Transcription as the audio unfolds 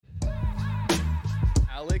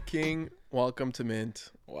Alec King, welcome to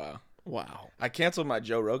Mint. Wow. Wow. I canceled my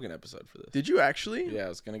Joe Rogan episode for this. Did you actually? Yeah, I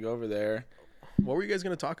was going to go over there. What were you guys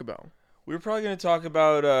going to talk about? We were probably going to talk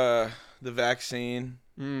about the vaccine,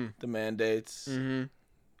 the mandates,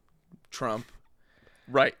 Trump.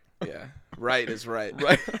 Right. Yeah. Right is right.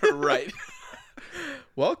 Right. Right.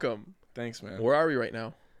 Welcome. Thanks, man. Where are we right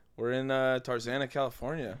now? We're in Tarzana,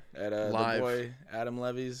 California at the Live. boy Adam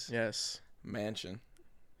Levy's Yes. mansion.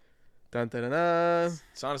 Dun, dun, dun, dun.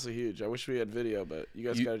 It's honestly huge. I wish we had video, but you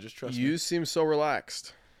guys got to just trust me. You seem so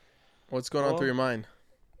relaxed. What's going on through your mind?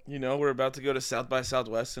 You know, we're about to go to South by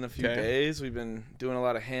Southwest in a few days. We've been doing a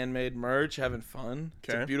lot of handmade merch, having fun.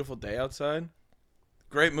 It's a beautiful day outside.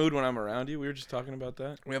 Great mood when I'm around you. We were just talking about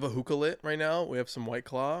that. We have a hookah lit right now. We have some White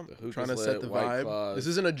Claw. Trying to set the vibe. Claws. This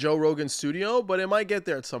isn't a Joe Rogan studio, but it might get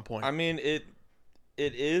there at some point. I mean, it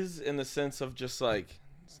is in the sense of just like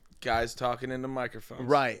guys talking into microphones.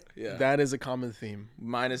 Right. Yeah. That is a common theme.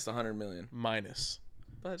 Minus 100 million. Minus.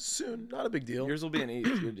 But soon. Not a big deal. Yours will be an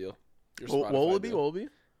ETH. Your deal. Your what will it be? deal. What will it be?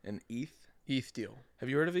 An ETH? ETH deal. Have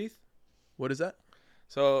you heard of ETH? What is that?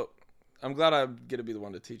 So I'm glad I get to be the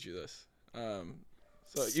one to teach you this.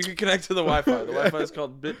 So you can connect to the Wi-Fi. The Wi-Fi is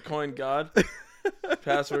called Bitcoin God.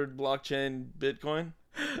 Password blockchain Bitcoin.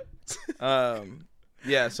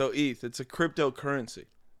 Yeah, so ETH. It's a cryptocurrency.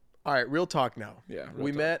 All right, real talk now. Yeah.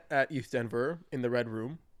 We met at ETH Denver in the Red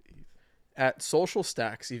Room at Social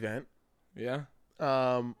Stacks event. Yeah.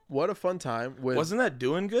 What a fun time. Wasn't that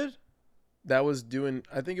doing good? That was doing,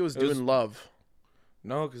 I think it was doing love.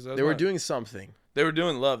 No, because they were doing something. They were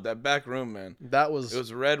doing love. That back room, man. It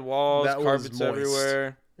was red walls, carpets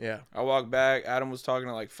everywhere. Yeah. I walked back. Adam was talking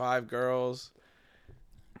to like 5 girls.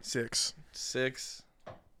 Six.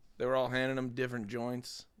 They were all handing them different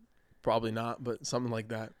joints. Probably not, but something like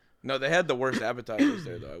that. No, they had the worst appetizers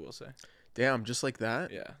there, though, I will say. Damn, just like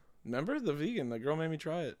that? Yeah. Remember the vegan? The girl made me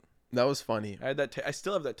try it. That was funny. I had that. I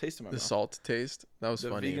still have that taste in my mouth. The salt taste. That was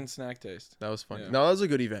funny. The vegan snack taste. That was funny. Yeah. No, that was a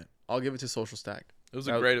good event. I'll give it to Social Stack. It was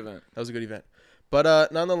a great event. That was a good event.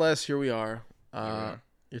 But nonetheless, here we are.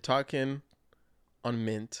 You're talking on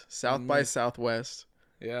Mint, South by Southwest.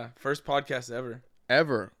 Yeah, first podcast ever.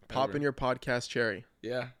 Ever. Popping your podcast cherry.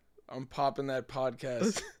 Yeah, I'm popping that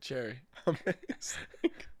podcast cherry.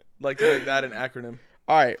 Like to make that an acronym.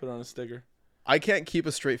 All right. Put it on a sticker. I can't keep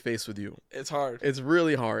a straight face with you. It's hard. It's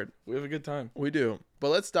really hard. We have a good time. We do. But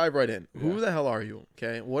let's dive right in. Yeah. Who the hell are you?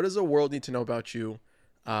 Okay. What does the world need to know about you?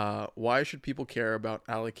 Why should people care about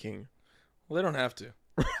Alec King? Well, they don't have to.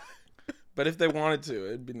 But if they wanted to,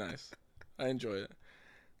 it'd be nice. I enjoy it.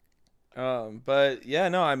 But yeah,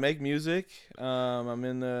 no, I make music. I'm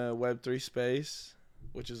in the Web3 space,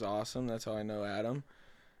 which is awesome. That's how I know Adam.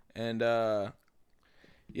 And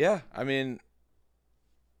yeah, I mean,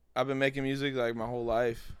 I've been making music like my whole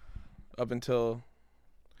life up until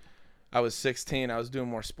I was 16. I was doing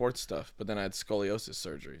more sports stuff, but then I had scoliosis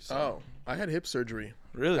surgery. So. Oh, I had hip surgery.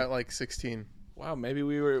 Really? At like 16. Wow, maybe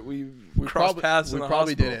we crossed paths in the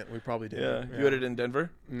hospital. We probably didn't. Yeah. You had it in Denver?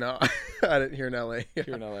 No, I didn't here in LA.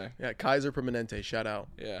 Here in LA. Yeah, Kaiser Permanente, shout out.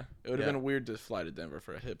 Yeah. It would have been weird to fly to Denver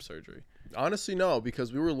for a hip surgery. Honestly, no,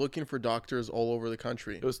 because we were looking for doctors all over the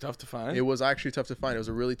country. It was tough to find? It was actually tough to find. It was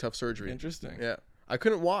a really tough surgery. Interesting. Yeah. I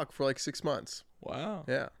couldn't walk for like 6 months. Wow.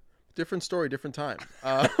 Yeah. Different story, different time.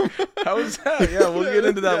 How was that? Yeah, we'll get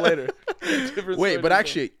into that later. Wait, but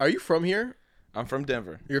actually, are you from here? I'm from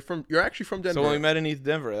Denver. You're actually from Denver. So when we met in East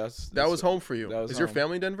Denver, that was home for you. Is your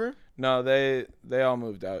family in Denver? No, they all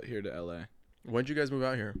moved out here to LA. When did you guys move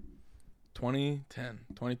out here? 2010.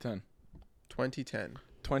 2010.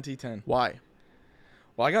 Why?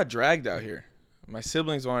 Well, I got dragged out here. My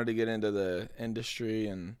siblings wanted to get into the industry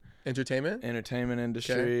and entertainment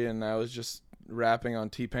industry, and I was just rapping on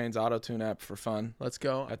T-Pain's auto-tune app for fun. Let's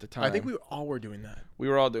go. At the time. I think we all were doing that. We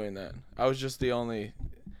were all doing that. I was just the only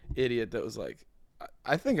idiot that was like,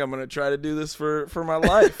 I think I'm going to try to do this for my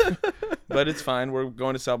life. But it's fine. We're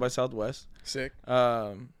going to South by Southwest. Sick.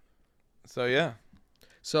 So, yeah.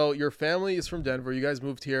 So your family is from Denver. You guys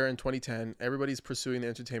moved here in 2010. Everybody's pursuing the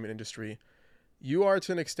entertainment industry. You are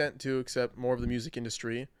to an extent too, except more of the music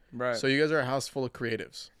industry. Right. So you guys are a house full of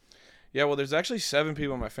creatives. Yeah, well, there's actually 7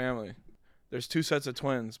 people in my family. There's 2 sets of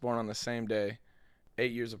twins born on the same day,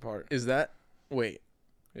 8 years apart. Is that... Wait.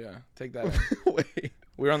 Yeah, take that in. Wait.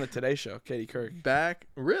 We were on the Today Show, Katie Kirk.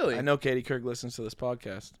 Really? I know Katie Kirk listens to this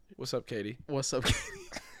podcast. What's up, Katie? What's up, Katie?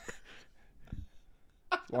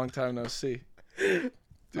 Long time no see.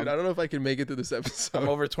 Dude, I don't know if I can make it through this episode. I'm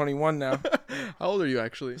over 21 now. How old are you,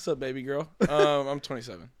 actually? What's up, baby girl? I'm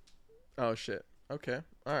 27. Oh, shit. Okay.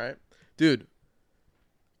 All right. Dude,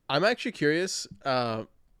 I'm actually curious.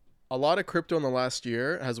 a lot of crypto in the last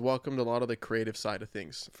year has welcomed a lot of the creative side of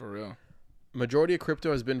things. For real. Majority of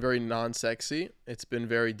crypto has been very non-sexy. It's been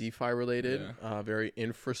very DeFi related, Yeah. very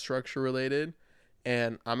infrastructure related.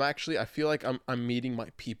 And I feel like I'm meeting my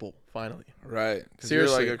people finally. Right. Because you're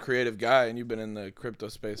Seriously. like a creative guy and you've been in the crypto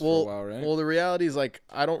space for a while, right? Well, the reality is like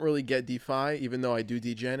I don't really get DeFi, even though I do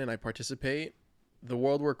degen and I participate. The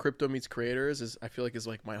world where crypto meets creators is I feel like is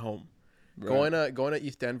like my home. Right. Going to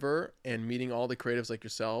East Denver and meeting all the creatives like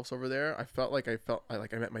yourselves over there, I felt like I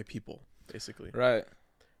met my people basically. Right.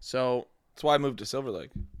 So That's why I moved to Silver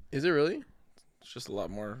Lake. is it really? It's just a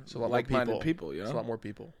lot more It's a lot more like-minded people, you It's a know? lot more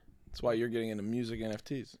people. That's why you're getting into music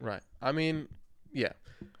NFTs. Right. I mean, yeah.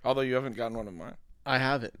 Although you haven't gotten one of mine. I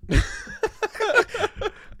haven't.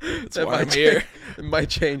 That's why I'm here. It might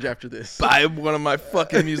change after this. Buy one of my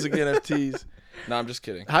fucking music NFTs. No, I'm just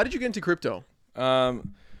kidding. How did you get into crypto?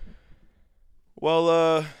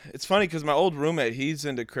 Well, it's funny because my old roommate, he's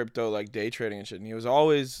into crypto, like day trading and shit, and he was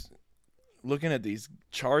always looking at these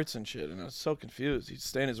charts and shit, and I was so confused. He'd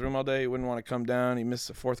stay in his room all day. He wouldn't want to come down. He missed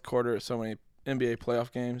the fourth quarter of so many NBA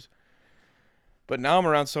playoff games. But now I'm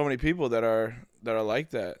around so many people that are like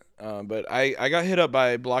that. But I got hit up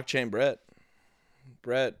by Blockchain Brett,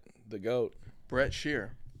 the GOAT. Brett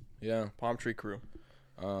Shear, Yeah. Palm Tree Crew.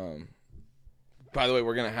 By the way,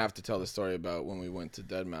 we're gonna have to tell the story about when we went to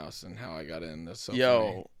Deadmau5 and how I got in. That's so Yo.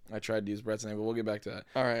 funny. I tried to use Brett's name, but we'll get back to that.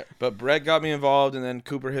 All right. But Brett got me involved, and then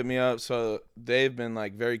Cooper hit me up. So they've been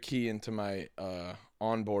like very key into my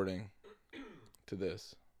onboarding to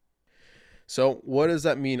this. So what does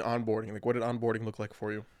that mean, onboarding? Like, what did onboarding look like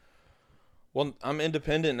for you? Well, I'm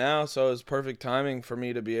independent now, so it's perfect timing for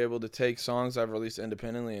me to be able to take songs I've released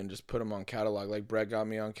independently and just put them on Catalog. Like Brett got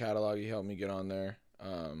me on Catalog; he helped me get on there.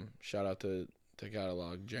 Shout out to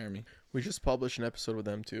Catalog, Jeremy. We just published an episode with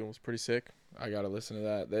them too. It was pretty sick. I gotta listen to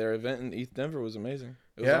that. Their event in East Denver was amazing.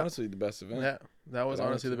 It was Yeah. honestly the best event. Yeah, that was But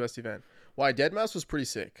honestly the best event. Why? Deadmau5 was pretty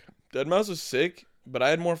sick. Deadmau5 was sick, but I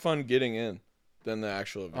had more fun getting in than the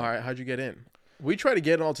actual event. All right, how'd you get in? We tried to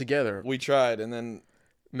get it all together. We tried, and then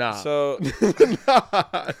Nah. so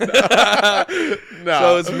Nah.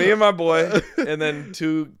 so it's me and my boy, and then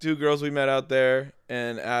two girls we met out there,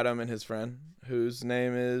 and Adam and his friend, whose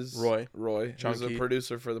name is Roy. Who's Chunky. a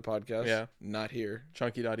producer for the podcast. Yeah. Not here.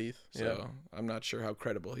 Chunky.eth. So I'm not sure how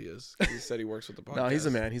credible he is. He said he works with the podcast. No, he's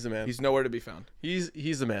a man. He's a man. He's nowhere to be found. He's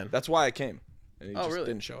the man. That's why I came. And he just really?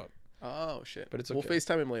 didn't show up. Oh shit. But it's We'll okay.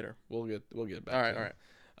 FaceTime him later. We'll get back. All right, to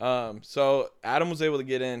all him. right. So Adam was able to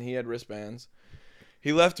get in. He had wristbands.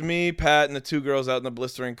 He left me, Pat, and the two girls out in the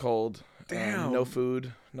blistering cold. Damn. No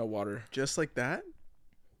food, no water. Just like that?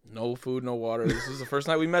 No food, no water. This is the first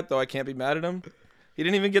night we met, though. I can't be mad at him. He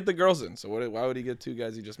didn't even get the girls in. So why would he get two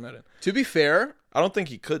guys he just met in? To be fair, I don't think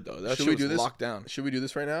he could, though. That Should shit we was do this? locked down. should we do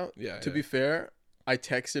this right now? Yeah. To be fair, I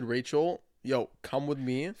texted Rachel, "Yo, come with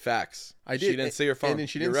me." Facts. I did. She didn't see her phone. And then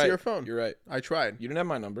she You're didn't see right. her phone. You're right. I tried. You didn't have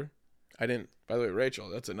my number. I didn't. By the way, Rachel,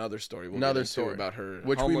 that's another story. We'll Another get into story. about her,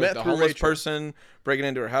 Which we homeless, met the through homeless Rachel. person breaking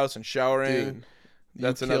into her house and showering. Dude,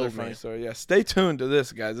 That's you another killed funny me. story. Yeah, stay tuned to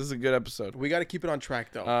this, guys. This is a good episode. We got to keep it on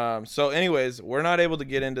track though. So, anyways, we're not able to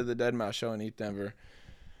get into the Deadmau5 show in East Denver.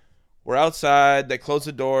 We're outside. They close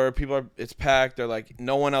the door. It's packed. They're like,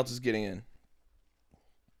 no one else is getting in.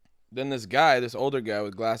 Then this guy, this older guy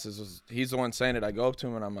with glasses, he's the one saying it. I go up to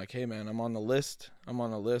him and I'm like, hey, man, I'm on the list. I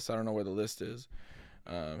don't know where the list is.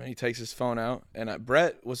 And he takes his phone out. And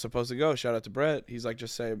Brett was supposed to go. Shout out to Brett. He's like,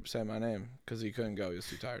 just say my name because he couldn't go. He was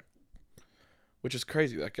too tired. Which is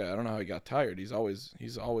crazy. That guy, I don't know how he got tired. He's always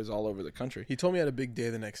all over the country. He told me he had a big day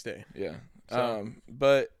the next day. Yeah. So-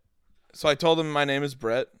 So I told him my name is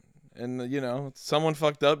Brett. And, someone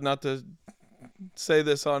fucked up, not to say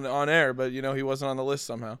this on air, but, he wasn't on the list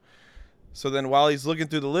somehow. So then while he's looking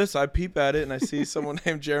through the list, I peep at it and I see someone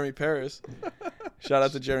named Jeremy Paris. Shout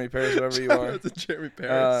out to Jeremy Paris, whoever you are. Shout out to Jeremy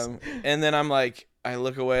Paris. And then I'm like, I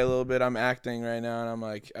look away a little bit. I'm acting right now. And I'm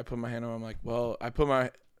like, I put my hand on. I'm like, well, I put my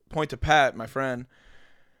point to Pat, my friend.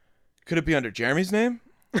 Could it be under Jeremy's name?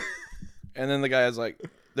 And then the guy is like,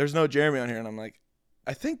 there's no Jeremy on here. And I'm like,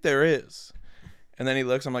 I think there is. And then he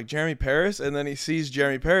looks, I'm like, Jeremy Paris? And then he sees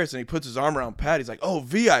Jeremy Paris and he puts his arm around Pat. He's like, oh,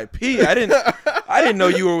 VIP. I didn't know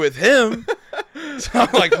you were with him. So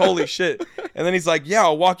I'm like, holy shit. And then he's like, yeah,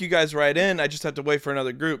 I'll walk you guys right in. I just have to wait for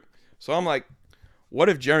another group. So I'm like, what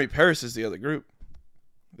if Jeremy Paris is the other group?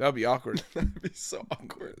 That would be awkward. That'd be so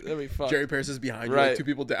awkward. That'd be fun. Jerry Paris is behind you, Right. like 2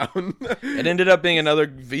 people down. It ended up being another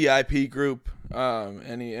VIP group.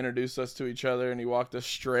 And he introduced us to each other and he walked us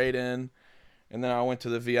straight in. And then I went to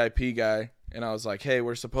the VIP guy and I was like, hey,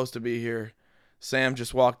 we're supposed to be here. Sam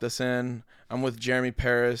just walked us in. I'm with Jeremy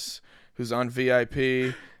Paris, who's on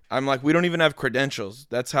VIP. I'm like, we don't even have credentials.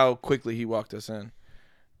 That's how quickly he walked us in.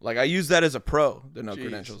 Like, I used that as a pro, the no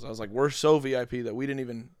credentials. I was like, we're so VIP that we didn't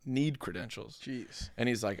even need credentials. Jeez. And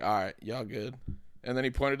he's like, all right, y'all good. And then he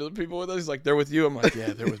pointed to the people with us. He's like, they're with you. I'm like,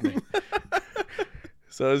 yeah, they're with me.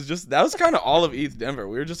 So it was just, that was kind of all of ETH Denver.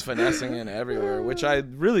 We were just finessing in everywhere, which I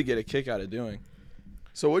really get a kick out of doing.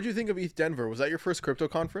 So what did you think of ETH Denver? Was that your first crypto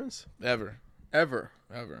conference? Ever.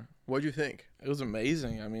 What did you think? It was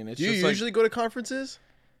amazing. I mean, it's Do you just usually go to conferences?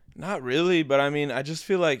 Not really, but I mean, I just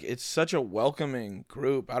feel like it's such a welcoming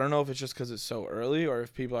group. I don't know if it's just because it's so early or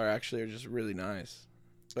if people are just really nice.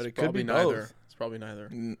 But it could be neither. both. It's probably neither.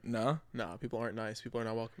 No? No, people aren't nice. People are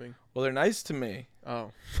not welcoming. Well, they're nice to me.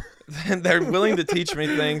 Oh. They're willing to teach me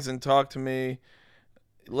things and talk to me.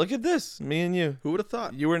 Look at this, me and you. Who would have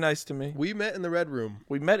thought? You were nice to me. We met in the Red Room.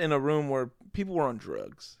 We met in a room where people were on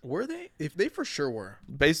drugs. Were they? If they for sure were.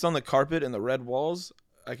 Based on the carpet and the red walls,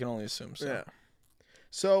 I can only assume so. Yeah.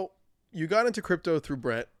 So you got into crypto through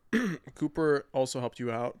Brett. Cooper also helped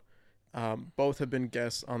you out. Both have been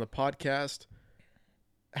guests on the podcast.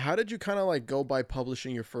 How did you kind of like go by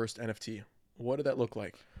publishing your first NFT? What did that look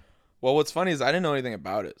like? Well, what's funny is I didn't know anything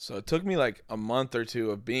about it. So it took me like a month or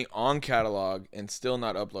two of being on catalog and still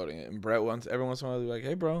not uploading it. And Brett every once in a while, he'd be like,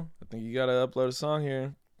 hey, bro, I think you got to upload a song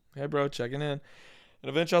here. Hey, bro, checking in. And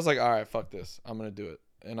eventually I was like, all right, fuck this. I'm going to do it.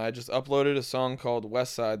 And I just uploaded a song called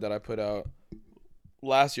West Side that I put out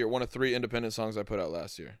last year. One of 3 independent songs I put out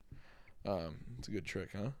last year. It's a good trick,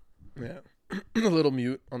 huh? Yeah. A little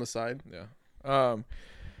mute on the side. Yeah.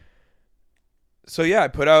 So yeah, I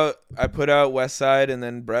put out West Side, and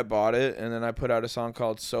then Brett bought it, and then I put out a song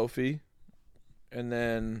called Sophie, and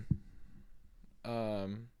then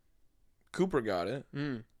Cooper got it,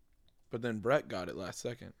 but then Brett got it last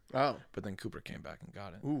second. Oh, but then Cooper came back and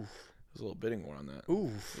got it. Oof. It was a little bidding war on that.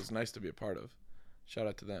 Oof. It was nice to be a part of. Shout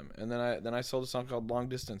out to them. And then I sold a song called Long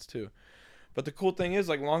Distance too. But the cool thing is,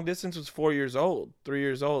 like, Long Distance was 3 years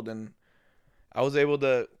old, and I was able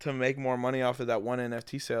to make more money off of that one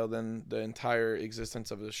NFT sale than the entire existence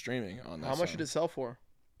of the streaming on that. How much did it sell for?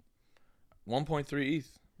 1.3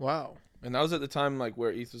 ETH. Wow. And that was at the time like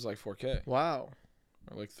where ETH was like 4K. Wow.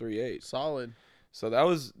 Or like 3.8. Solid. So that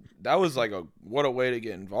was like what a way to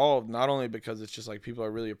get involved. Not only because it's just like people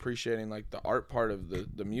are really appreciating like the art part of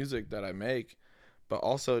the music that I make, but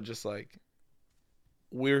also just like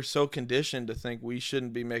we're so conditioned to think we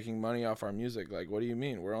shouldn't be making money off our music. Like, what do you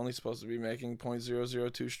mean? We're only supposed to be making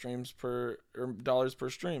 0.002 streams or dollars per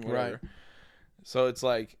stream, whatever. Right. So it's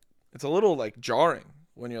like, it's a little like jarring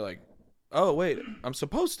when you're like, oh wait, I'm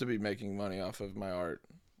supposed to be making money off of my art,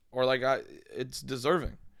 or like it's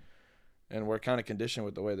deserving. And we're kind of conditioned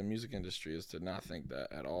with the way the music industry is to not think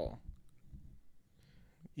that at all.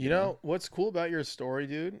 You know, what's cool about your story,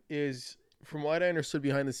 dude, is from what I understood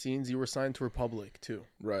behind the scenes, you were signed to Republic too.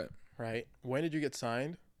 Right. Right. When did you get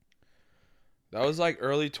signed? That was like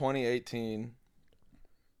early 2018,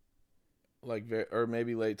 or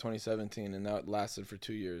maybe late 2017, and that lasted for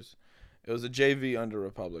 2 years. It was a JV under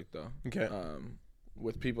Republic though. Okay.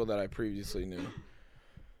 With people that I previously knew.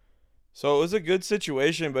 So it was a good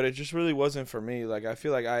situation, but it just really wasn't for me. Like, I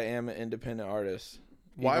feel like I am an independent artist.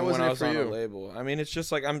 Why wasn't it for you? When I was on a label. I mean, it's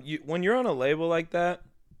just like when you're on a label like that,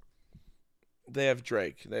 they have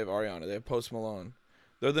Drake, they have Ariana, they have Post Malone.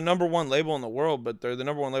 They're the number one label in the world, but they're the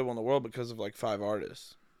number one label in the world because of like 5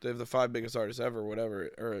 artists. They have the 5 biggest artists ever,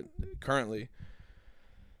 whatever, or currently.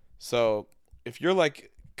 So if you're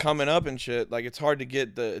like coming up and shit, like it's hard to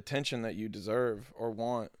get the attention that you deserve or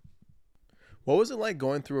want. What was it like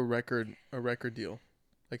going through a record deal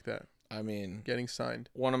like that? I mean, getting signed.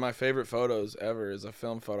 One of my favorite photos ever is a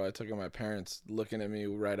film photo I took of my parents looking at me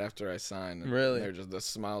right after I signed. And really? They're just the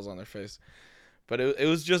smiles on their face. But it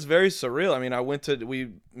was just very surreal. I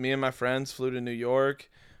mean, me and my friends flew to New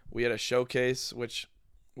York. We had a showcase, which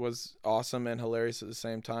was awesome and hilarious at the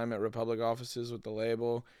same time at Republic offices with the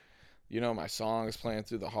label. You know, my songs playing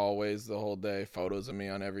through the hallways the whole day, photos of me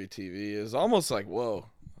on every TV. It was almost like, whoa,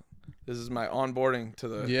 this is my onboarding to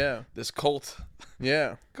this cult.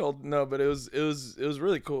 Yeah. Cult. No, but it was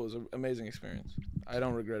really cool. It was an amazing experience. I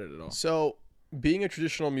don't regret it at all. So, being a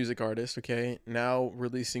traditional music artist, okay, now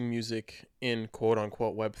releasing music in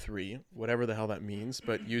quote-unquote Web3, whatever the hell that means,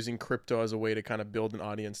 but using crypto as a way to kind of build an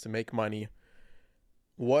audience to make money,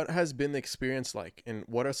 what has been the experience like? And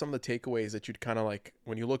what are some of the takeaways that you'd kind of like,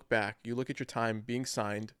 when you look back, you look at your time being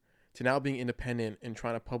signed to now being independent and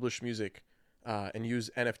trying to publish music and use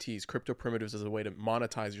NFTs, crypto primitives as a way to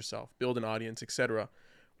monetize yourself, build an audience, etc.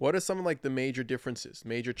 What are some of like the major differences,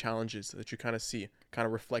 major challenges that you kind of see, kind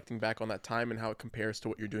of reflecting back on that time and how it compares to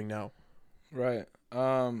what you're doing now? Right.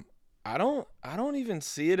 I don't even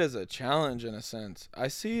see it as a challenge in a sense. I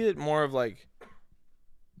see it more of like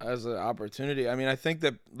as an opportunity. I mean, I think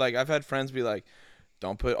that like I've had friends be like,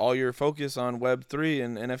 don't put all your focus on Web3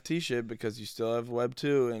 and NFT shit because you still have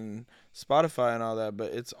Web2 and Spotify and all that,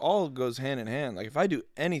 but it's all goes hand in hand. Like if I do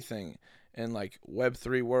anything in like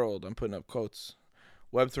Web3 world, I'm putting up quotes.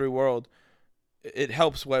 Web3 world, it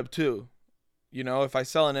helps Web2. You know, if I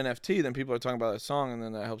sell an NFT, then people are talking about that song and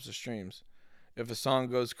then that helps the streams. If a song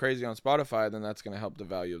goes crazy on Spotify, then that's going to help the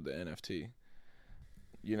value of the NFT.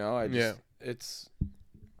 You know, it's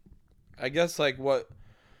I guess like what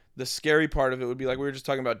the scary part of it would be, like we were just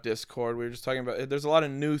talking about Discord. We were just talking about there's a lot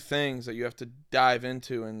of new things that you have to dive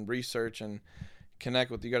into and research and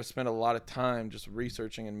connect with. You got to spend a lot of time just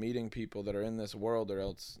researching and meeting people that are in this world, or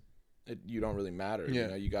else you don't really matter. Yeah. You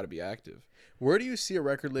know, you got to be active. Where do you see a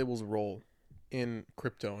record label's role in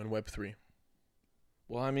crypto and Web3?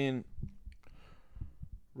 Well, I mean,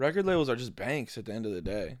 record labels are just banks at the end of the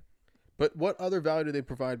day. But what other value do they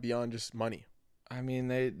provide beyond just money? I mean,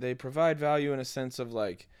 they provide value in a sense of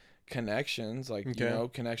like connections, like Okay. you know,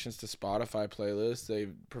 connections to Spotify playlists. They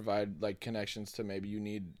provide like connections to maybe you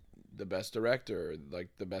need the best director, or, like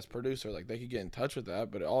the best producer. Like they could get in touch with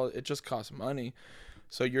that, but it just costs money.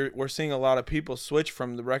 So we're seeing a lot of people switch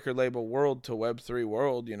from the record label world to Web3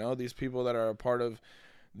 world. You know, these people that are a part of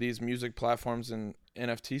these music platforms and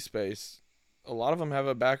NFT space, a lot of them have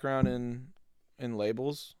a background in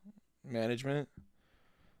labels, management.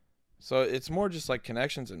 So it's more just like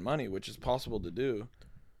connections and money, which is possible to do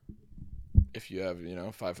if you have, you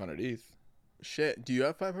know, 500 ETH. Shit, do you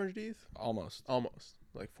have 500 ETH? Almost.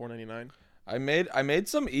 Like 499. I made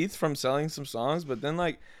some ETH from selling some songs, but then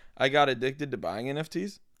like I got addicted to buying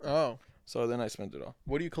NFTs. Oh, So then I spent it all.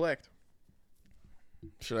 what do you collect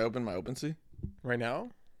Should I open my OpenSea? right now?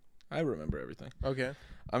 I remember everything. Okay,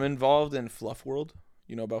 I'm involved in Fluff World.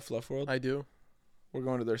 You know about Fluff World? I do. We're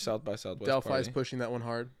going to their South by Southwest Delphi's party. pushing that one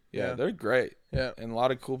hard. Yeah, they're great. Yeah, And a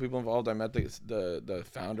lot of cool people involved. I met the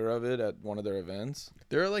founder of it at one of their events.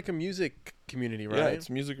 they're like a music community, right? Yeah, it's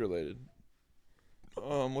music related.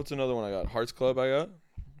 What's another one I got? Hearts Club I got.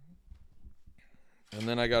 And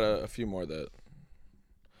then I got a few more that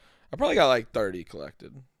I probably got like 30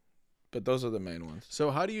 collected. But those are the main ones.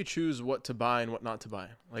 So how do you choose what to buy and what not to buy?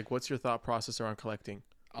 Like, what's your thought process around collecting?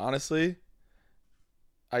 Honestly,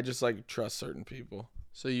 I just like trust certain people.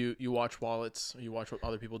 So you watch wallets, or you watch what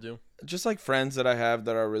other people do? Just like friends that I have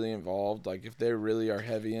that are really involved. Like if they really are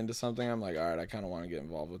heavy into something, I'm like, all right, I kind of want to get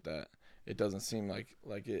involved with that. It doesn't seem like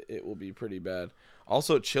it will be pretty bad.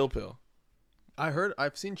 Also, Chill Pill.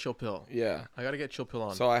 I've seen Chill Pill. Yeah. I gotta get Chill Pill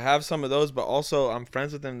on. So I have some of those, but also I'm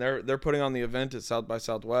friends with them. They're putting on the event at South by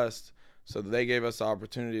Southwest, so they gave us the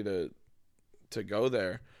opportunity to go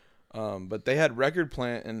there. But they had Record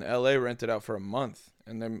Plant in LA rented out for a month,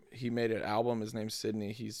 and then he made an album. His name's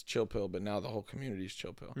Sydney. He's Chill Pill, but now the whole community's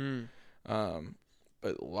Chill Pill.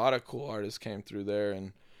 But a lot of cool artists came through there,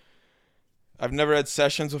 and I've never had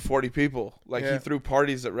sessions with 40 people. Like Yeah. he threw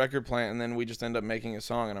parties at Record Plant, and then we just end up making a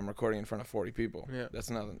song, and I'm recording in front of 40 people. Yeah. That's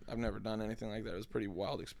nothing. I've never done anything like that. It was a pretty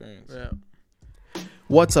wild experience. Yeah.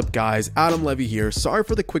 What's up, guys? Adam Levy here. Sorry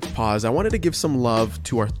for the quick pause. I wanted to give some love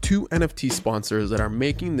to our two NFT sponsors that are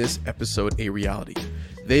making this episode a reality.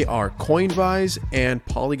 They are Coinvise and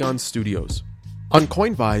Polygon Studios. On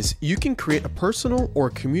Coinvise, you can create a personal or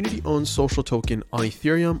community-owned social token on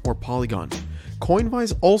Ethereum or Polygon.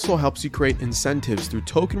 Coinvise also helps you create incentives through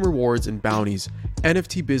token rewards and bounties,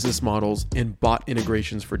 NFT business models, and bot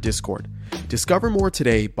integrations for Discord. Discover more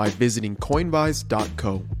today by visiting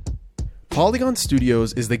coinvise.co. Polygon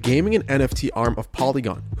Studios is the gaming and NFT arm of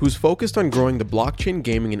Polygon, who's focused on growing the blockchain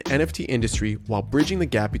gaming and NFT industry while bridging the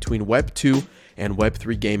gap between Web 2 and Web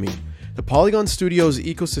 3 gaming. The Polygon Studios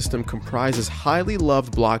ecosystem comprises highly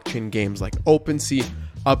loved blockchain games like OpenSea,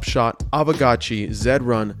 Upshot, Avagachi,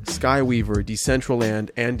 Zedrun, Skyweaver,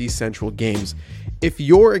 Decentraland, and Decentral Games. If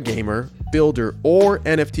you're a gamer, builder, or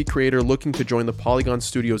NFT creator looking to join the Polygon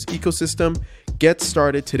Studios ecosystem, get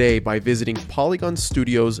started today by visiting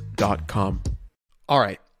polygonstudios.com. All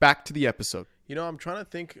right, back to the episode. You know, I'm trying to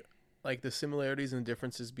think like the similarities and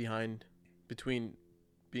differences between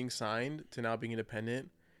being signed to now being independent,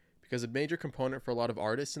 because a major component for a lot of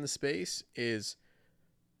artists in the space is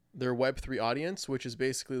their Web3 audience, which is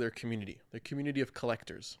basically their community of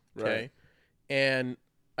collectors. Okay. Right. And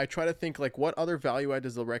I try to think like what other value add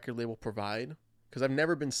does the record label provide? Because I've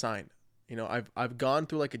never been signed. You know, I've gone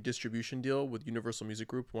through like a distribution deal with Universal Music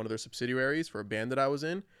Group, one of their subsidiaries, for a band that I was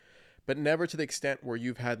in, but never to the extent where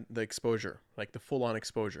you've had the exposure, like the full-on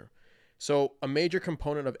exposure. So a major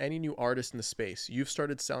component of any new artist in the space, you've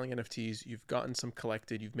started selling NFTs, you've gotten some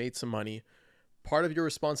collected, you've made some money. part of your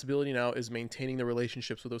responsibility now is maintaining the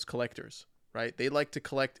relationships with those collectors, right? They like to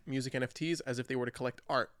collect music NFTs as if they were to collect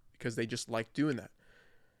art because they just like doing that.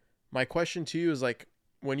 My question to you is like,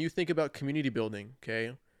 when you think about community building,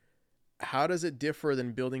 okay, how does it differ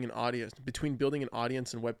than building an audience between building an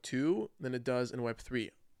audience in Web 2 than it does in Web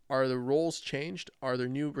 3? Are the roles changed? Are there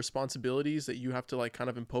new responsibilities that you have to like kind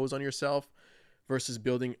of impose on yourself versus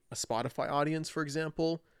building a Spotify audience, for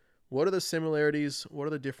example? What are the similarities? What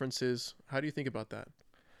are the differences? How do you think about that?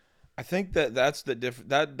 I think that's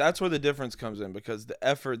that's where the difference comes in, because the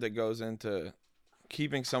effort that goes into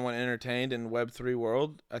keeping someone entertained in Web3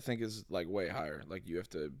 world, I think, is like way higher. Like, you have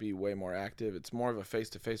to be way more active. It's more of a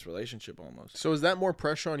face-to-face relationship almost. So is that more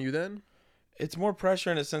pressure on you then? It's more pressure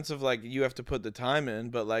in a sense of like you have to put the time in,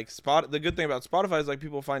 but like the good thing about Spotify is like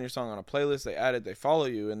people find your song on a playlist, they add it, they follow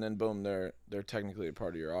you, and then boom, they're technically a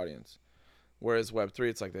part of your audience. Whereas Web3,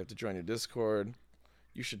 it's like they have to join your Discord.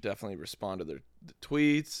 You should definitely respond to their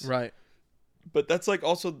tweets. Right. But that's like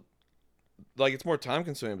also like it's more time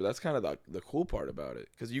consuming, but that's kind of the cool part about it,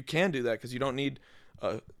 because you can do that because you don't need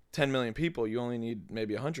 10 million people. You only need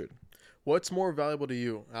maybe 100. What's more valuable to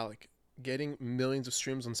you, Alec? Getting millions of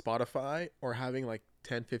streams on Spotify or having like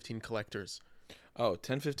 10, 15 collectors? Oh,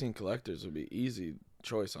 10, 15 collectors would be easy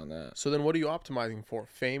choice on that. So then what are you optimizing for?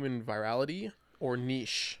 Fame and virality or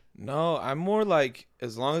niche? No, I'm more like,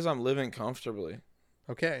 as long as I'm living comfortably.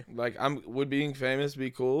 Okay. Like, would being famous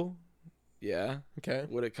be cool? Yeah. Okay.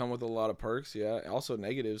 Would it come with a lot of perks? Yeah. Also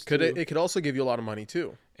negatives Could too. it could also give you a lot of money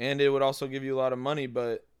too. And it would also give you a lot of money,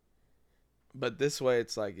 but this way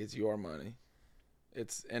it's like it's your money.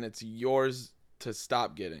 It's yours to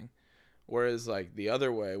stop getting. Whereas like the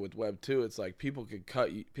other way with Web 2, it's like people could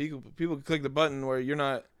cut you, people could click the button where you're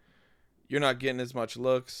not getting as much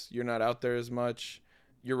looks, you're not out there as much.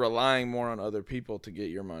 You're relying more on other people to get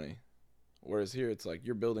your money. Whereas here it's like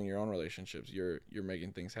you're building your own relationships. You're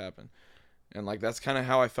making things happen. And like that's kind of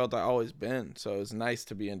how I felt I always been. So it's nice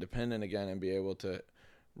to be independent again and be able to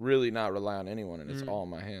really not rely on anyone, and it's all in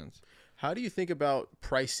my hands. How do you think about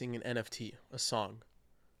pricing an NFT, a song?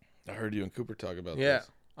 I heard you and Cooper talk about Yeah.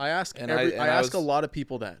 this. I ask a lot of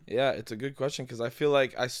people that. Yeah, it's a good question because I feel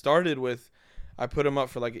like I started with, I put them up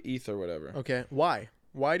for like an ETH or whatever. Okay. Why?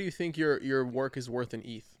 Why do you think your work is worth an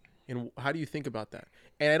ETH? And how do you think about that?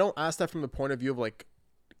 And I don't ask that from the point of view of like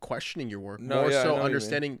questioning your work, more so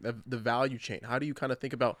understanding the value chain. How do you kind of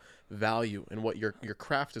think about value and what your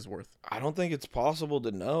craft is worth? I don't think it's possible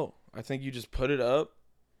to know. I think you just put it up,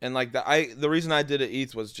 and like the reason I did an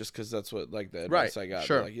ETH was just because that's what like the advice I got.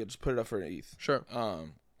 Sure. Like, you just put it up for an ETH. Sure.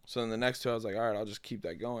 So then the next two, I was like, all right, I'll just keep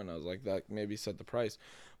that going. I was like, that maybe set the price.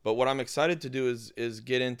 But what I'm excited to do is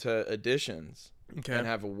get into editions and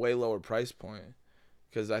have a way lower price point.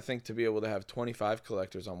 Because I think to be able to have 25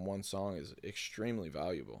 collectors on one song is extremely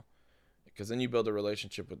valuable. Because then you build a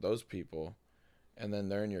relationship with those people, and then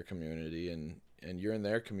they're in your community, and you're in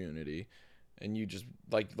their community, and you just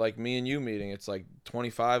like me and you meeting. It's like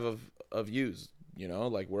 25 of yous. You know,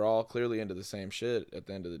 like we're all clearly into the same shit at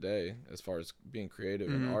the end of the day, as far as being creative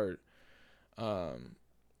and art.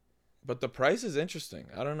 But the price is interesting.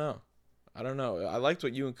 I don't know. I liked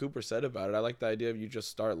what you and Cooper said about it. I like the idea of you just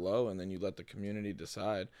start low and then you let the community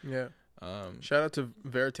decide. Yeah. Shout out to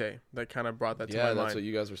Verte that kind of brought that to my mind. Yeah, that's what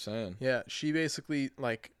you guys were saying. Yeah, she basically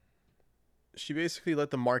let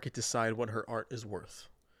the market decide what her art is worth.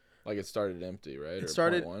 Like it started empty, right? It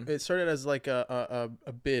started as like a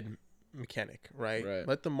bid mechanic, right?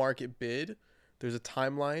 Let the market bid. There's a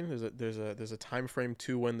timeline. There's a time frame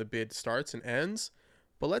to when the bid starts and ends.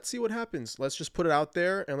 But let's see what happens. Let's just put it out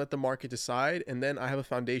there and let the market decide, and then I have a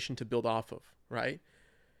foundation to build off of, right?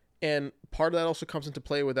 And part of that also comes into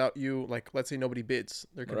play without you, like, let's say nobody bids.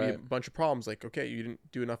 There could be a bunch of problems, like, okay, you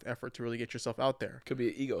didn't do enough effort to really get yourself out there. Could be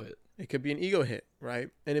an ego hit. It could be an ego hit, right?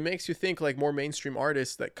 And it makes you think, like, more mainstream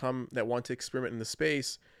artists that want to experiment in the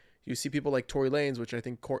space. You see people like Tory Lanez, which I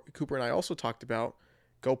think Cooper and I also talked about,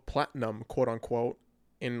 go platinum, quote unquote,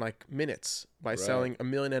 in like minutes by selling 1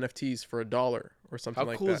 million NFTs for $1 or something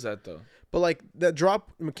like that. How cool is that though? But like that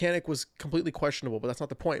drop mechanic was completely questionable, but that's not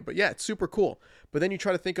the point. But yeah, it's super cool. But then you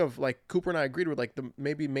try to think of like Cooper and I agreed with like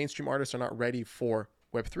maybe mainstream artists are not ready for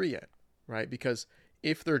Web3 yet, right? Because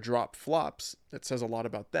if their drop flops, that says a lot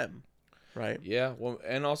about them, right? Yeah, well,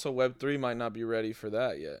 and also Web3 might not be ready for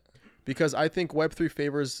that yet. Because I think Web3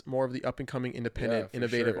 favors more of the up and coming independent,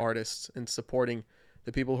 innovative artists and supporting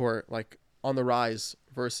the people who are like on the rise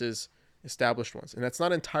versus established ones. And that's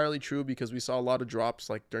not entirely true because we saw a lot of drops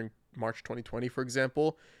like during March 2020, for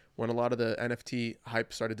example, when a lot of the NFT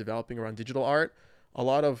hype started developing around digital art. a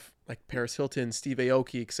lot of like Paris Hilton, Steve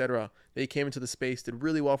Aoki, etc. They came into the space, did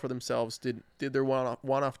really well for themselves, did their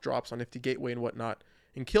one-off drops on Nifty Gateway and whatnot,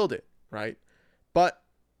 and killed it, right? But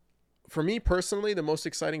for me personally, the most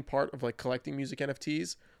exciting part of like collecting music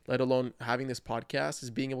NFTs, let alone having this podcast, is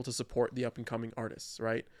being able to support the up and coming artists,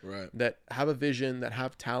 right? Right. That have a vision, that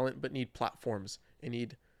have talent, but need platforms and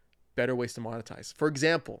need better ways to monetize. For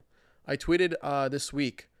example, I tweeted this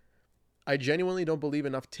week, I genuinely don't believe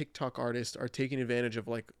enough TikTok artists are taking advantage of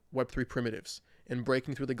like Web3 primitives and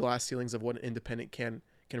breaking through the glass ceilings of what an independent can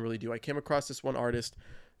really do. I came across this one artist,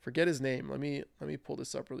 forget his name. Let me pull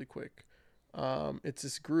this up really quick. It's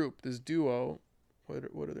this group, this duo.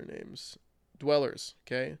 What are their names? Dwellers.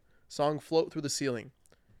 Okay, song "Float Through the Ceiling"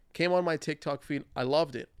 came on my TikTok feed. I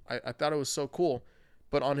loved it. I thought it was so cool.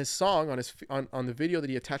 But on his song, on the video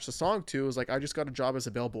that he attached the song to, it was like, I just got a job as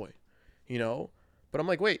a bellboy, you know. But I'm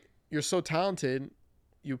like, wait. You're so talented.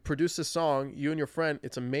 You produce this song, you and your friend.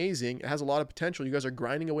 It's amazing. It has a lot of potential. You guys are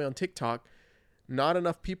grinding away on TikTok. Not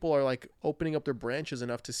enough people are like opening up their branches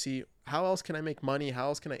enough to see, how else can I make money? How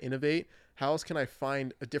else can I innovate? How else can I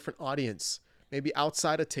find a different audience? Maybe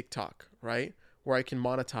outside of TikTok, right? Where I can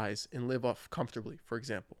monetize and live off comfortably, for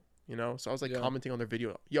example. You know? So I was like commenting on their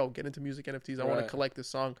video. Yo, get into music NFTs. I want to collect this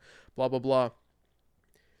song. Blah, blah, blah.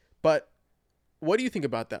 But what do you think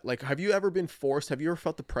about that? Like, have you ever been forced? Have you ever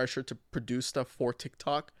felt the pressure to produce stuff for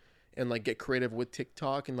TikTok and like get creative with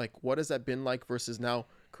TikTok? And like, what has that been like versus now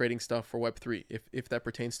creating stuff for Web3, if that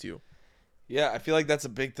pertains to you? Yeah, I feel like that's a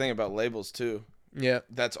big thing about labels too. Yeah.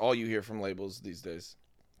 That's all you hear from labels these days.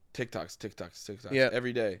 TikToks. Yeah.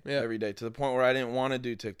 Every day. Yeah. Every day. To the point where I didn't want to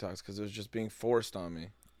do TikToks because it was just being forced on me.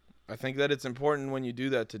 I think that it's important when you do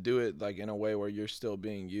that to do it like in a way where you're still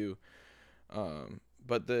being you.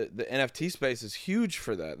 But the NFT space is huge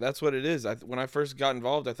for that. That's what it is. When I first got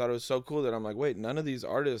involved, I thought it was so cool that I'm like, wait, none of these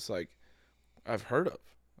artists like I've heard of.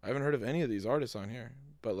 I haven't heard of any of these artists on here.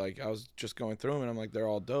 But like I was just going through them and I'm like, they're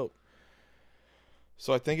all dope.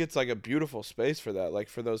 So I think it's like a beautiful space for that, like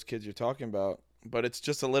for those kids you're talking about. But it's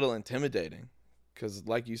just a little intimidating because,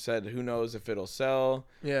 like you said, who knows if it'll sell.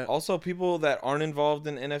 Yeah. Also, people that aren't involved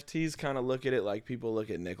in NFTs kind of look at it like people look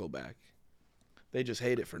at Nickelback. They just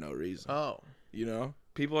hate it for no reason. Oh. You know?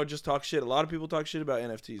 People are just talk shit. A lot of people talk shit about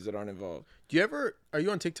NFTs that aren't involved. Are you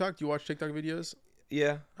on TikTok? Do you watch TikTok videos?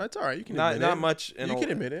 Yeah. That's all right. You can admit it. Not much. You can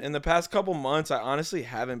admit it. In the past couple months, I honestly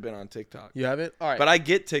haven't been on TikTok. You haven't? All right. But I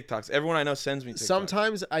get TikToks. Everyone I know sends me TikToks.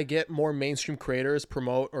 Sometimes I get more mainstream creators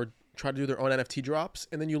promote or try to do their own NFT drops.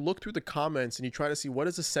 And then you look through the comments and you try to see what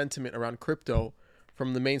is the sentiment around crypto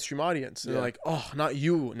from the mainstream audience. And they're like, oh, not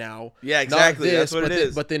you now. Yeah, exactly. That's what it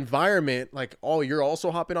is. But the environment, like, oh, you're also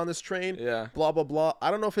hopping on this train. Yeah. Blah, blah, blah. I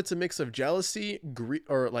don't know if it's a mix of jealousy,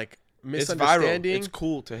 or like It's viral. misunderstanding. It's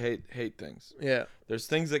cool to hate things. Yeah. There's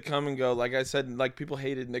things that come and go. Like I said, like people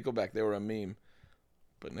hated Nickelback. They were a meme.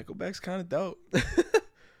 But Nickelback's kind of dope.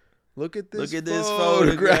 Look at this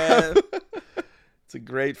photograph. It's a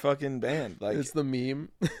great fucking band. Like it's the meme.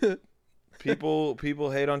 people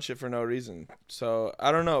hate on shit for no reason. So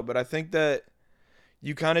I don't know, but I think that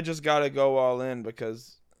you kind of just gotta go all in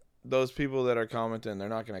because those people that are commenting, they're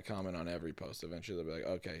not gonna comment on every post. Eventually, they'll be like,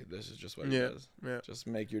 okay, this is just what it is. Yeah. Just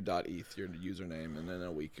make your .eth your username, and then in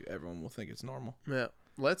a week, everyone will think it's normal. Yeah.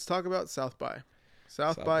 Let's talk about South by.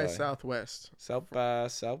 South by Southwest. South by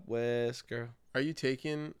Southwest, girl. Are you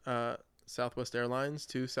taking Southwest Airlines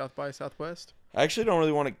to South by Southwest? I actually don't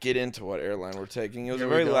really want to get into what airline we're taking. It was Here a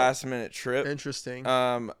we very go. last minute trip. Interesting.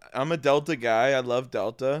 I'm a Delta guy. I love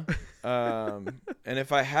Delta. And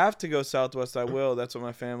if I have to go Southwest, I will. That's what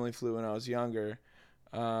my family flew when I was younger.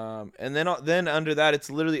 And then under that, it's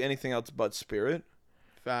literally anything else but Spirit.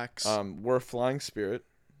 Facts. We're flying Spirit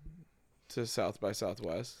to South by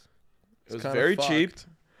Southwest. It was kinda very fucked. cheap,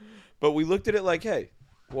 but we looked at it like, hey,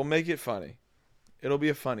 we'll make it funny. It'll be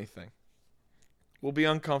a funny thing. We'll be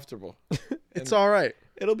uncomfortable. It's all right.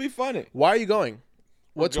 It'll be funny. Why are you going?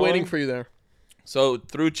 What's waiting for you there? So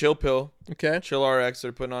through Chill Pill, Okay. Chill RX,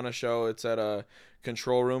 they're putting on a show. It's at a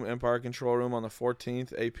control room, Empire Control Room on the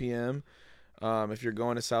 14th, 8 p.m. If you're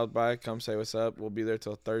going to South by, come say what's up. We'll be there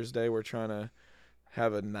till Thursday. We're trying to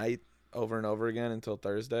have a night over and over again until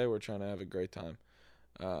Thursday. We're trying to have a great time.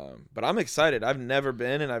 But I'm excited. I've never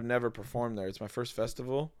been and I've never performed there. It's my first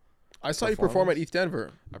festival. I saw you perform at ETH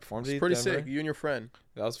Denver. I performed It's at pretty Denver. sick. You and your friend.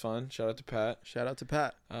 That was fun. Shout out to Pat. Shout out to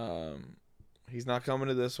Pat. He's not coming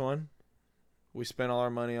to this one. We spent all our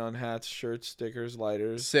money on hats, shirts, stickers,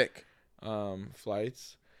 lighters, Sick.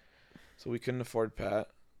 flights. So we couldn't afford Pat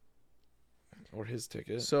or his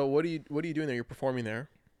ticket. So what are you doing there? You're performing there.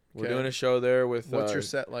 We're doing a show there with What's your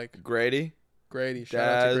set like? Grady, Grady. Shout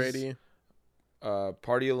out to Daz, Grady.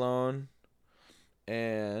 Party Alone,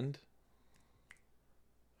 And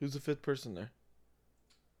who's the fifth person there?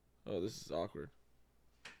 Oh, this is awkward.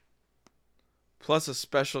 Plus a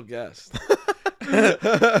special guest.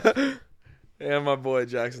 And my boy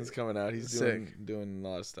Jackson's coming out. He's doing a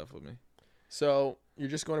lot of stuff with me. So you're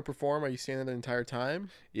just going to perform? Are you staying there the entire time?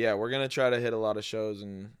 Yeah, we're gonna try to hit a lot of shows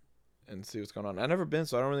and see what's going on. I've never been,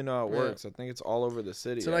 so I don't really know how it works. I think it's all over the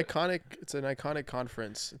city. It's an iconic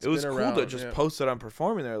conference. It was cool to just post that I'm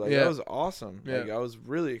performing there. Like that was awesome. Yeah. Like I was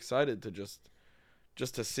really excited to just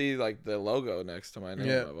to see like the logo next to my name.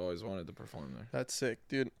 Yeah. I've always wanted to perform there. That's sick,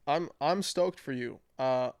 dude. I'm stoked for you.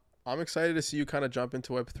 I'm excited to see you kind of jump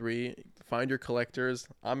into Web3, find your collectors.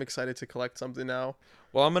 I'm excited to collect something now.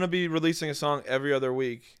 Well, I'm gonna be releasing a song every other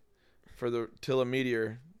week till a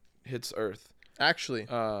meteor hits Earth. Actually,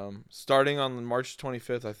 starting on March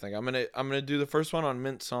 25th, I think I'm gonna do the first one on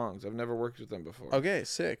Mint Songs. I've never worked with them before. Okay,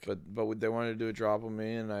 sick. But they wanted to do a drop with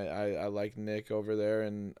me, and I like Nick over there,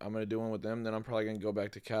 and I'm gonna do one with them. Then I'm probably gonna go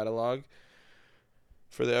back to Catalog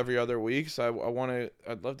for the every other week. So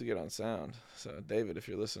I'd love to get on sound. So David, if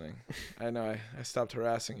you're listening, I know I stopped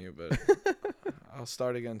harassing you, but I'll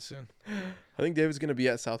start again soon. I think David's gonna be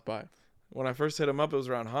at South by. When I first hit him up, it was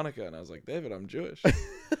around Hanukkah, and I was like, David, I'm Jewish.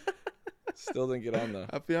 Still didn't get on though.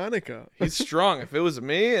 Happy Hanukkah. He's strong. If it was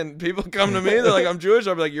me and people come to me, they're like, I'm Jewish,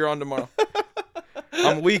 I'll be like, you're on tomorrow.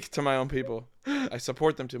 I'm weak to my own people. I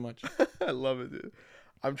support them too much. I love it, dude.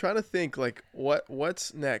 I'm trying to think like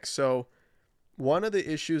what's next. So one of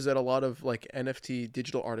the issues that a lot of like NFT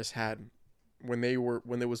digital artists had when they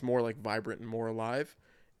was more like vibrant and more alive,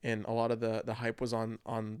 and a lot of the hype was on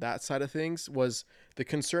that side of things, was the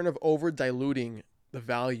concern of over diluting the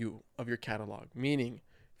value of your catalog. Meaning,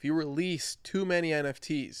 if you release too many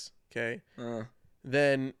NFTs, okay,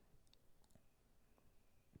 then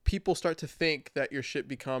people start to think that your shit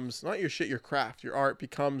becomes, not your shit, your craft, your art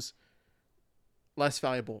becomes less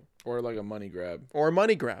valuable. Or like a money grab.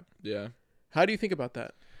 Yeah. How do you think about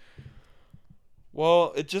that?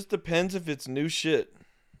 Well, it just depends if it's new shit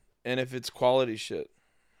and if it's quality shit.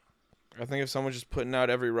 I think if someone's just putting out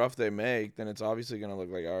every rough they make, then it's obviously going to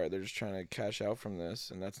look like, all right, they're just trying to cash out from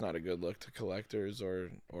this, and that's not a good look to collectors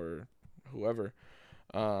or whoever.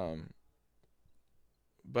 But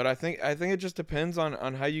I think it just depends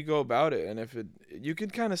on how you go about it, and if you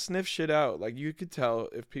could kind of sniff shit out. Like you could tell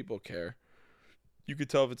if people care. You could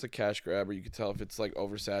tell if it's a cash grab, or you could tell if it's like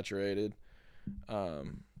oversaturated.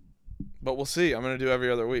 But we'll see. I'm going to do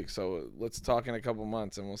every other week, so let's talk in a couple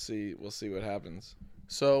months, and we'll see what happens.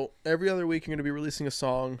 So every other week you're going to be releasing a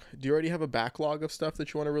song. Do you already have a backlog of stuff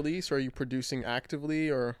that you want to release, or are you producing actively?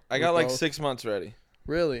 Or I got like 6 months ready.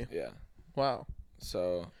 Really? Yeah. Wow.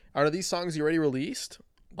 So are these songs you already released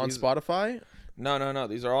on Spotify? No.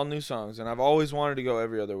 These are all new songs, and I've always wanted to go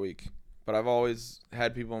every other week, but I've always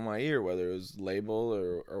had people in my ear, whether it was label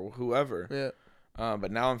or whoever. Yeah.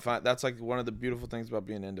 But now I'm fine. That's like one of the beautiful things about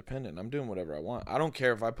being independent. I'm doing whatever I want. I don't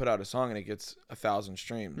care if I put out a song and it gets 1,000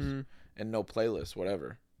 streams and no playlist,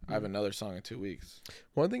 whatever. I have another song in 2 weeks.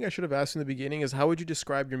 One thing I should have asked in the beginning is, how would you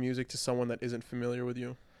describe your music to someone that isn't familiar with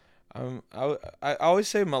you? I always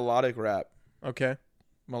say melodic rap. Okay.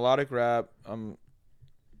 Melodic rap.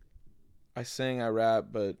 I sing, I rap,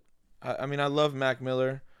 but I mean, I love Mac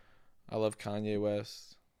Miller. I love Kanye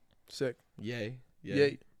West. Sick. Yay.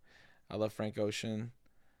 I love Frank Ocean.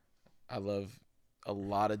 I love a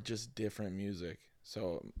lot of just different music.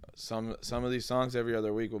 So some of these songs every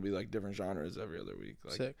other week will be like different genres every other week.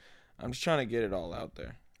 Like, sick. I'm just trying to get it all out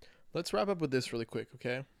there. Let's wrap up with this really quick,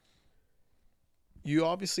 okay? You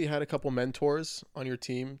obviously had a couple mentors on your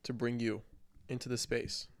team to bring you into the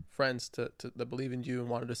space. Friends that believe in you and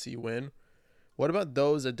wanted to see you win. What about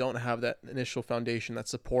those that don't have that initial foundation, that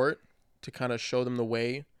support to kind of show them the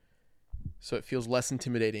way so it feels less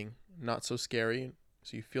intimidating, not so scary,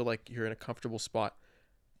 so you feel like you're in a comfortable spot?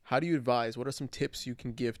 How do you advise? What are some tips you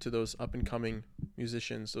can give to those up-and-coming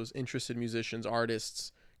musicians, those interested musicians,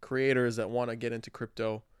 artists, creators that want to get into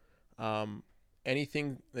crypto?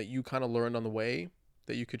 Anything that you kind of learned on the way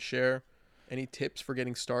that you could share? Any tips for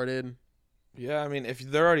getting started? Yeah, I mean, if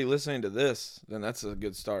they're already listening to this, then that's a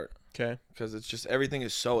good start. Okay. Because it's just, everything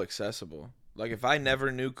is so accessible. Like, if I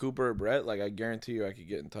never knew Cooper or Brett, like, I guarantee you I could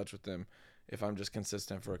get in touch with them if I'm just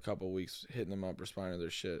consistent for a couple weeks, hitting them up, responding to their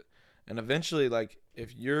shit. And eventually, like,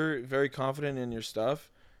 if you're very confident in your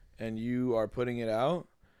stuff and you are putting it out,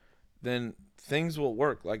 then things will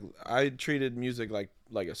work. Like, I treated music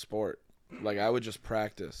like a sport. Like, I would just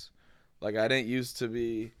practice. Like, I didn't used to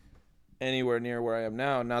be anywhere near where I am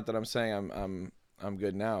now. Not that I'm saying I'm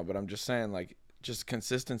good now, but I'm just saying, like, just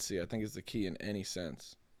consistency, I think, is the key in any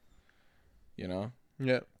sense. You know?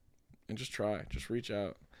 Yeah. And just try. Just reach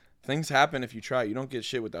out. Things happen if you try. You don't get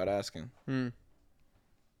shit without asking.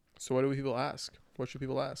 So what do people ask? What should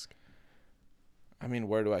people ask? I mean,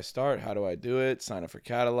 where do I start? How do I do it? Sign up for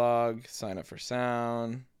catalog. Sign up for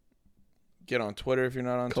sound. Get on Twitter if you're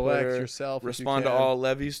not on Collect Twitter. yourself. Respond to all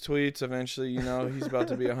Levy's tweets. Eventually, he's about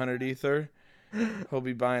to be 100 Ether. He'll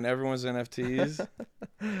be buying everyone's NFTs,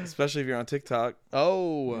 especially if you're on TikTok.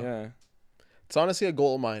 Oh. Yeah. It's honestly a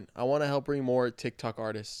goal of mine. I want to help bring more TikTok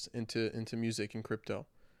artists into music and crypto.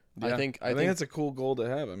 Yeah. I think that's a cool goal to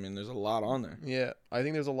have. I mean, there's a lot on there. Yeah. I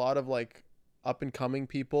think there's a lot of like up and coming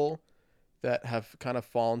people that have kind of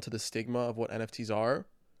fallen to the stigma of what NFTs are.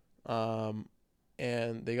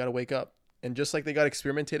 And they got to wake up. And just like they got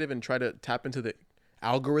experimentative and try to tap into the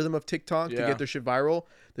algorithm of TikTok to get their shit viral,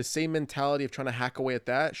 the same mentality of trying to hack away at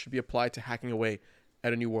that should be applied to hacking away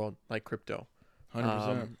at a new world like crypto.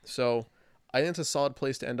 100%. So I think it's a solid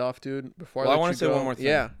place to end off, dude. Before I want to say one more thing.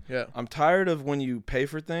 Yeah. I'm tired of when you pay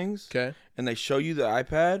for things and they show you the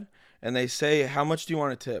iPad and they say, how much do you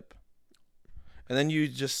want to tip? And then you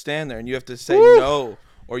just stand there and you have to say no.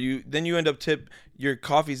 Or then you end up your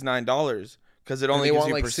coffee's $9 because it only gives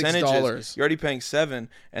you like percentages. $6. You're already paying $7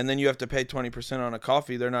 and then you have to pay 20% on a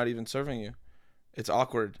coffee they're not even serving you. It's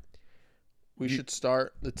awkward. We should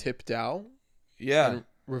start the tip DAO. Yeah. And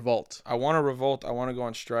revolt. I want to revolt. I want to go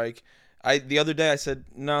on strike. The other day I said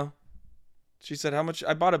no. She said, how much?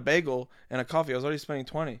 I bought a bagel and a coffee. I was already spending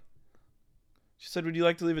 $20. She said, would you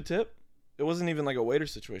like to leave a tip? It wasn't even like a waiter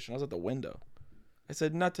situation. I was at the window. I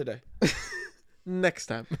said, not today. Next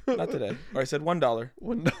time. Not today. Or I said $1.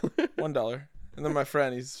 $1. $1. And then my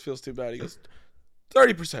friend, he feels too bad. He goes,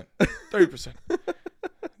 30%. 30%.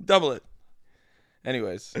 Double it.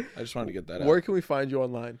 Anyways, I just wanted to get that out. Where can we find you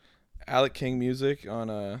online? Alec King Music on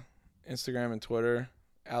Instagram and Twitter.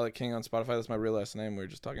 Alec King on Spotify. That's my real last name. We were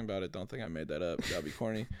just talking about it. Don't think I made that up. That'd be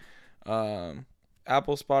corny.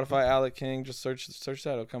 Apple, Spotify, Alec King. Just search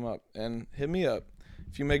that. It'll come up. And hit me up.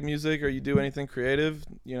 If you make music or you do anything creative,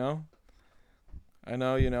 I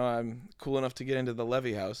know, I'm cool enough to get into the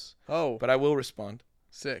Levy house. Oh. But I will respond.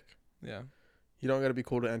 Sick. Yeah. You don't got to be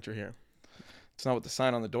cool to enter here. It's not what the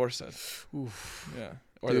sign on the door says. Oof. Yeah.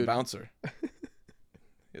 Or the bouncer.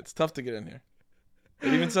 It's tough to get in here.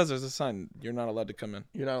 It even says there's a sign. You're not allowed to come in.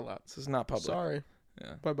 You're not allowed. This is not public. Sorry.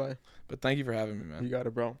 Yeah. Bye-bye. But thank you for having me, man. You got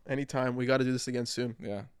it, bro. Anytime. We got to do this again soon.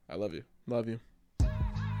 Yeah. I love you. Love you.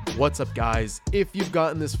 What's up, guys? If you've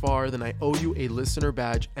gotten this far, then I owe you a listener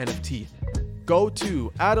badge NFT. Go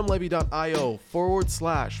to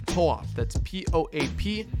adamlevy.io/POAP. That's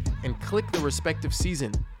POAP. And click the respective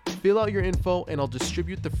season. Fill out your info and I'll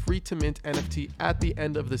distribute the free to mint NFT at the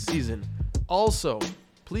end of the season. Also,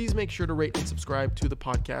 please make sure to rate and subscribe to the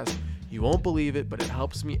podcast. You won't believe it, but it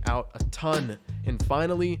helps me out a ton. And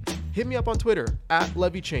finally, hit me up on Twitter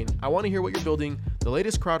 @LevyChain. I want to hear what you're building, the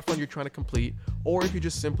latest crowdfund you're trying to complete, or if you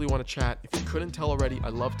just simply want to chat. If you couldn't tell already, I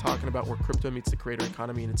love talking about where crypto meets the creator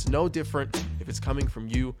economy, and it's no different if it's coming from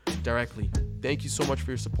you directly. Thank you so much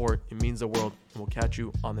for your support. It means the world, and we'll catch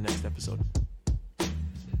you on the next episode.